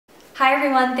Hi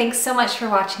everyone, thanks so much for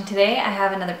watching today. I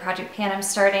have another project pan I'm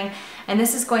starting, and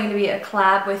this is going to be a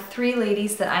collab with three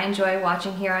ladies that I enjoy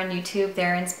watching here on YouTube.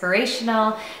 They're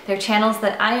inspirational, they're channels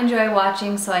that I enjoy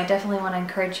watching, so I definitely want to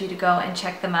encourage you to go and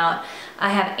check them out. I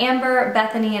have Amber,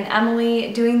 Bethany, and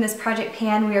Emily doing this project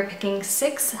pan. We are picking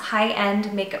 6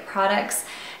 high-end makeup products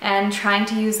and trying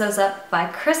to use those up by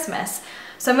Christmas.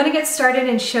 So I'm going to get started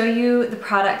and show you the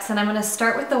products, and I'm going to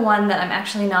start with the one that I'm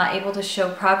actually not able to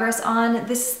show progress on.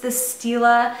 This is the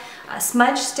Stila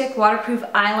Smudge Stick Waterproof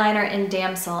Eyeliner in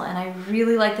Damsel, and I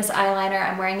really like this eyeliner.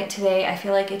 I'm wearing it today. I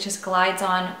feel like it just glides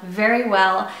on very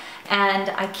well,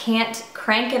 and I can't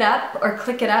crank it up or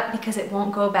click it up because it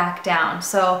won't go back down.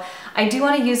 So I do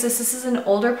want to use this. This is an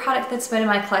older product that's been in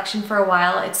my collection for a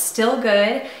while. It's still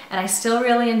good, and I still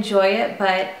really enjoy it,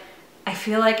 but I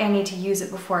feel like I need to use it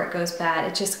before it goes bad.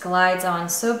 It just glides on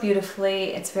so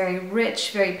beautifully. It's very rich,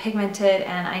 very pigmented,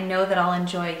 and I know that I'll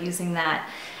enjoy using that.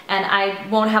 And I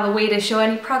won't have a way to show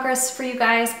any progress for you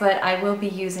guys, but I will be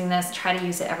using this, try to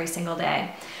use it every single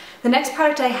day. The next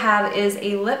product I have is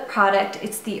a lip product.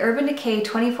 It's the Urban Decay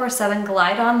 24/7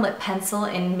 Glide On Lip Pencil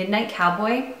in Midnight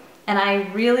Cowboy, and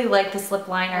I really like this lip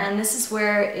liner. And this is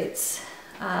where it's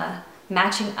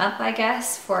matching up, I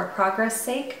guess, for progress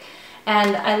sake.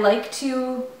 And I like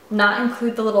to not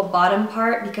include the little bottom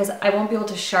part because I won't be able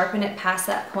to sharpen it past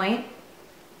that point.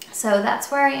 So that's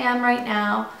where I am right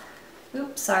now.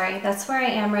 Oops, sorry, that's where I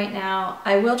am right now.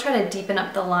 I will try to deepen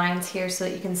up the lines here so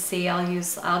that you can see.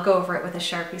 I'll go over it with a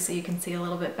Sharpie so you can see a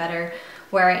little bit better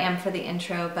where I am for the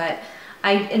intro, but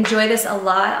I enjoy this a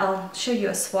lot. I'll show you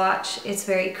a swatch. It's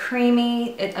very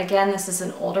creamy. Again, this is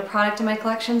an older product in my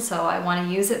collection, so I want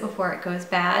to use it before it goes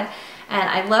bad. And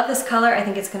I love this color. I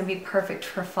think it's going to be perfect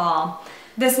for fall.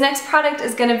 This next product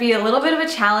is going to be a little bit of a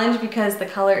challenge because the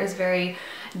color is very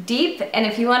deep, and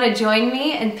if you want to join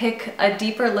me and pick a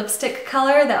deeper lipstick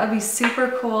color, that would be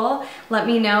super cool. Let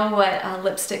me know what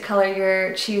lipstick color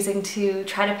you're choosing to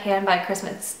try to pan by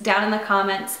Christmas down in the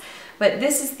comments. But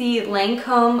this is the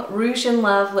Lancome Rouge in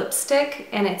Love lipstick,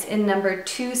 and it's in number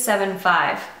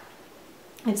 275.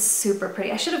 It's super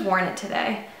pretty. I should have worn it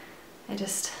today.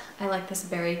 I like this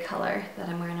berry color that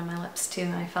I'm wearing on my lips too,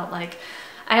 and I felt like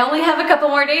I only have a couple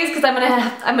more days because I'm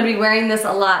gonna be wearing this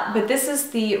a lot. But this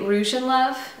is the Rouge in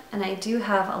Love, and I do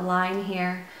have a line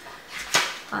here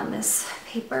on this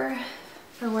paper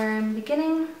for where I'm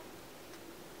beginning.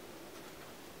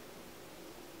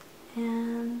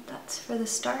 And that's for the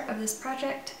start of this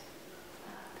project.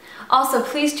 Also,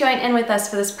 please join in with us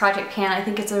for this project pan. I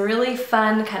think it's a really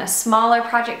fun, kind of smaller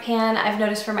project pan. I've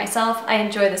noticed for myself, I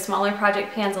enjoy the smaller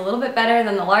project pans a little bit better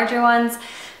than the larger ones.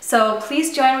 So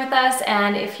please join with us,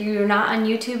 and if you're not on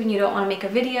YouTube and you don't want to make a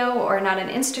video or not on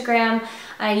Instagram,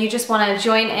 you just want to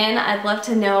join in, I'd love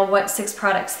to know what 6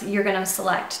 products you're going to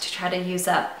select to try to use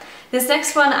up. This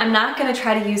next one I'm not going to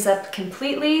try to use up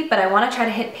completely, but I want to try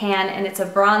to hit pan, and it's a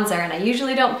bronzer, and I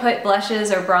usually don't put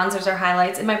blushes or bronzers or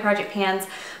highlights in my project pans,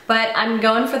 but I'm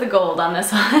going for the gold on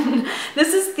this one.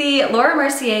 This is the Laura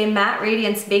Mercier Matte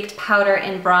Radiance Baked Powder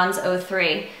in Bronze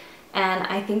 03, and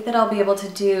I think that I'll be able to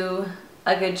do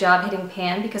a good job hitting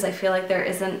pan because I feel like there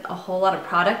isn't a whole lot of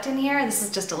product in here. This is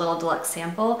just a little deluxe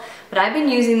sample, but I've been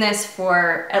using this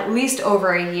for at least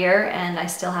over a year and I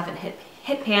still haven't hit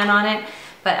pan on it,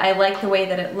 but I like the way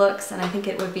that it looks, and I think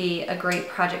it would be a great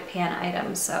project pan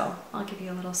item. So I'll give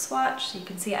you a little swatch so you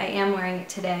can see I am wearing it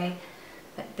today,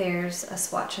 but there's a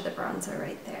swatch of the bronzer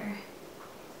right there.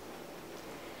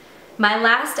 My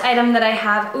last item that I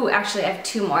have, actually I have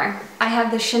 2 more. I have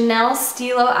the Chanel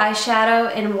Stilo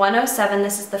eyeshadow in 107.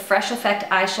 This is the Fresh Effect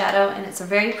eyeshadow, and it's a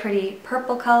very pretty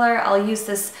purple color. I'll use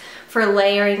this for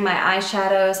layering my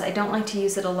eyeshadows. I don't like to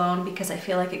use it alone because I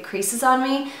feel like it creases on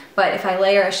me, but if I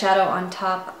layer a shadow on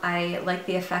top, I like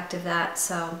the effect of that.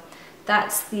 So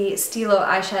that's the Stilo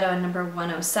eyeshadow in number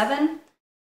 107.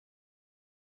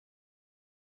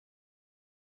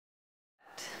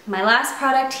 My last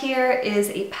product here is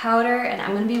a powder, and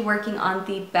I'm going to be working on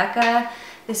the Becca.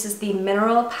 This is the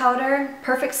Mineral Powder,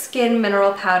 Perfect Skin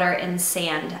Mineral Powder in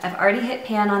Sand. I've already hit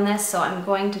pan on this, so I'm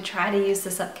going to try to use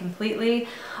this up completely.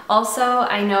 Also,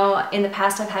 I know in the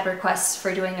past I've had requests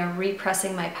for doing a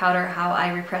repressing my powder, how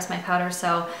I repress my powder,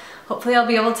 so hopefully I'll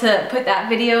be able to put that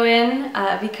video in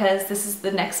because this is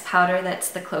the next powder that's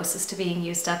the closest to being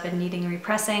used up and needing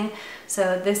repressing.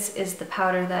 So this is the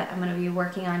powder that I'm going to be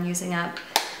working on using up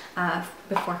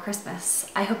before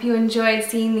Christmas. I hope you enjoyed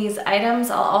seeing these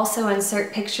items. I'll also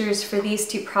insert pictures for these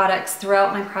 2 products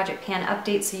throughout my project pan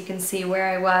update so you can see where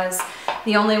I was.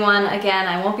 The only one, again,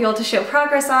 I won't be able to show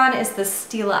progress on is the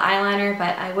Stila eyeliner,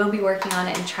 but I will be working on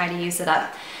it and try to use it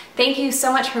up. Thank you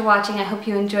so much for watching. I hope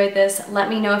you enjoyed this. Let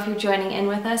me know if you're joining in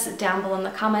with us down below in the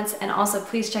comments, and also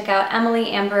please check out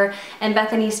Emily, Amber, and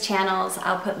Bethany's channels.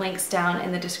 I'll put links down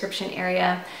in the description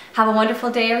area. Have a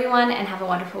wonderful day, everyone, and have a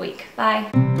wonderful week.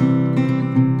 Bye.